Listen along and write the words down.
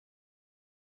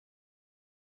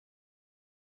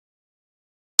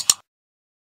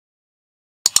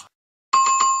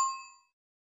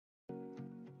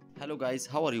Hello guys,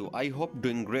 how are you? I hope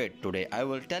doing great. Today I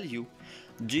will tell you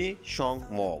Chang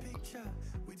Woog.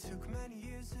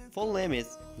 Full name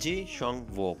is Chang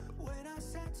Woog.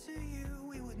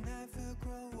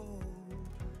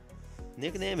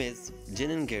 Nickname is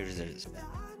Jinin Gerzers.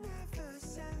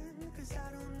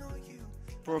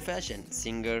 Profession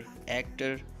singer,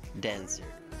 actor, dancer.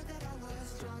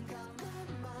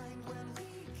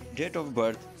 Date of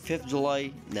birth 5th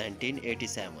July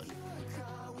 1987.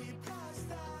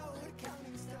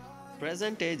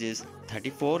 Present age is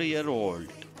 34-year-old.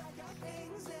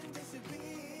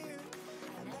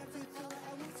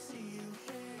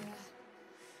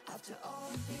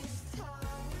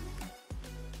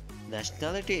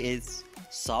 Nationality is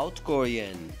South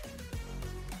Korean.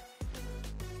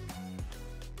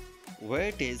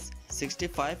 Weight is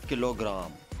 65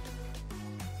 kg.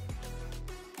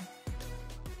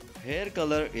 Hair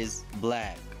color is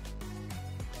black.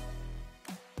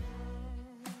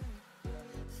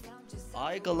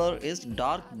 Eye color is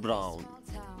dark brown.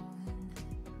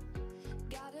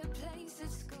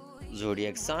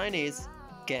 Zodiac sign is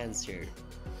Cancer.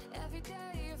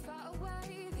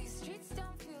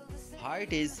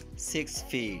 Height is 6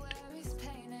 feet.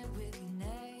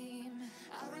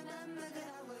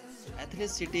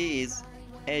 Ethnicity is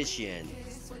Asian.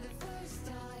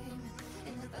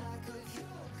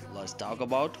 Let's talk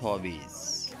about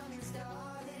hobbies.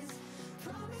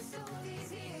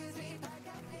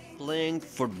 Playing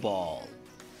football.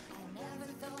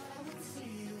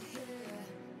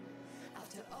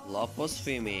 Love for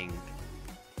swimming.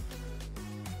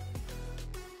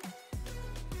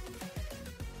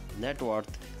 Net worth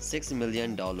 $6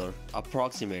 million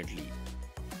approximately.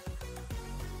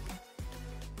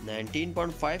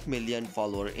 19.5 million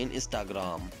followers in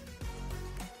Instagram.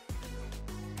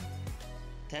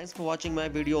 Thanks for watching my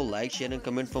video. Like, share and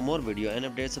comment for more video and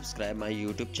updates. Subscribe my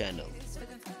YouTube channel.